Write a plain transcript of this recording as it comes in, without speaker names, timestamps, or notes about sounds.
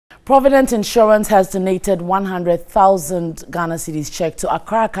Providence Insurance has donated 100,000 Ghana cedis check to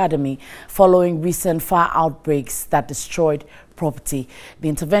Accra Academy following recent fire outbreaks that destroyed property. The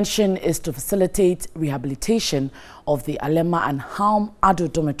intervention is to facilitate rehabilitation of the Alema and Halm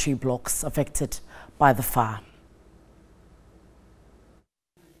adult dormitory blocks affected by the fire.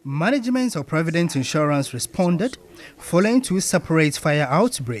 Management of Providence Insurance responded following two separate fire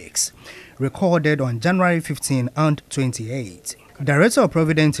outbreaks recorded on January 15 and 28. Director of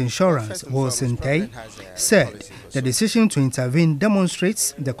Providence Insurance, Wilson Tay, said the decision to intervene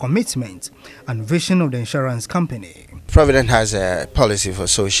demonstrates the commitment and vision of the insurance company. Providence has a policy for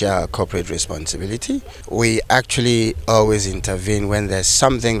social corporate responsibility. We actually always intervene when there's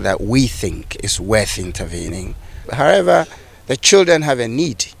something that we think is worth intervening. However, the children have a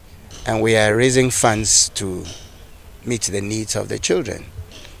need, and we are raising funds to meet the needs of the children.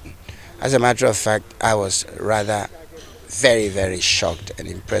 As a matter of fact, I was rather very, very shocked and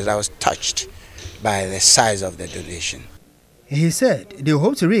impressed. I was touched by the size of the donation. He said they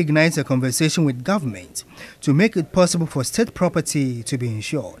hope to reignite a conversation with government to make it possible for state property to be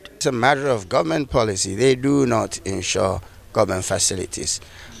insured. It's a matter of government policy. They do not insure government facilities.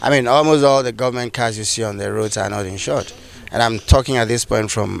 I mean, almost all the government cars you see on the roads are not insured. And I'm talking at this point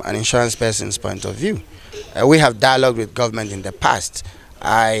from an insurance person's point of view. We have dialogued with government in the past.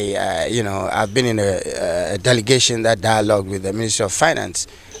 I've been in a delegation that dialogued with the Ministry of Finance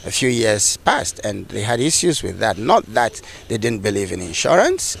a few years past, and they had issues with that. Not that they didn't believe in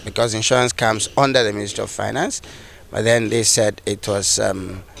insurance, because insurance comes under the Ministry of Finance, but then they said it was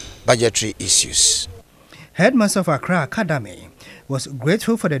budgetary issues. Headmaster of Accra Academy was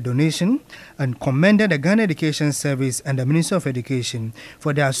grateful for the donation and commended the Ghana Education Service and the Ministry of Education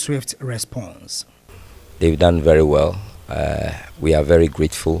for their swift response. They've done very well. We are very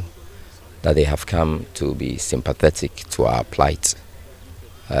grateful that they have come to be sympathetic to our plight.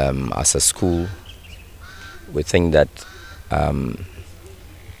 As a school, we think that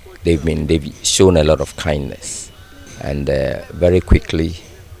they've shown a lot of kindness, and very quickly,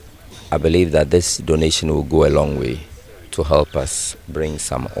 I believe that this donation will go a long way to help us bring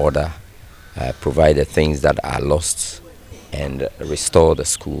some order, provide the things that are lost, and restore the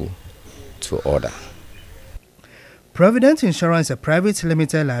school to order. Providence Insurance, a private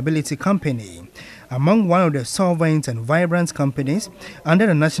limited liability company, among one of the solvent and vibrant companies under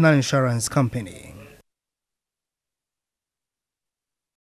the National Insurance Company.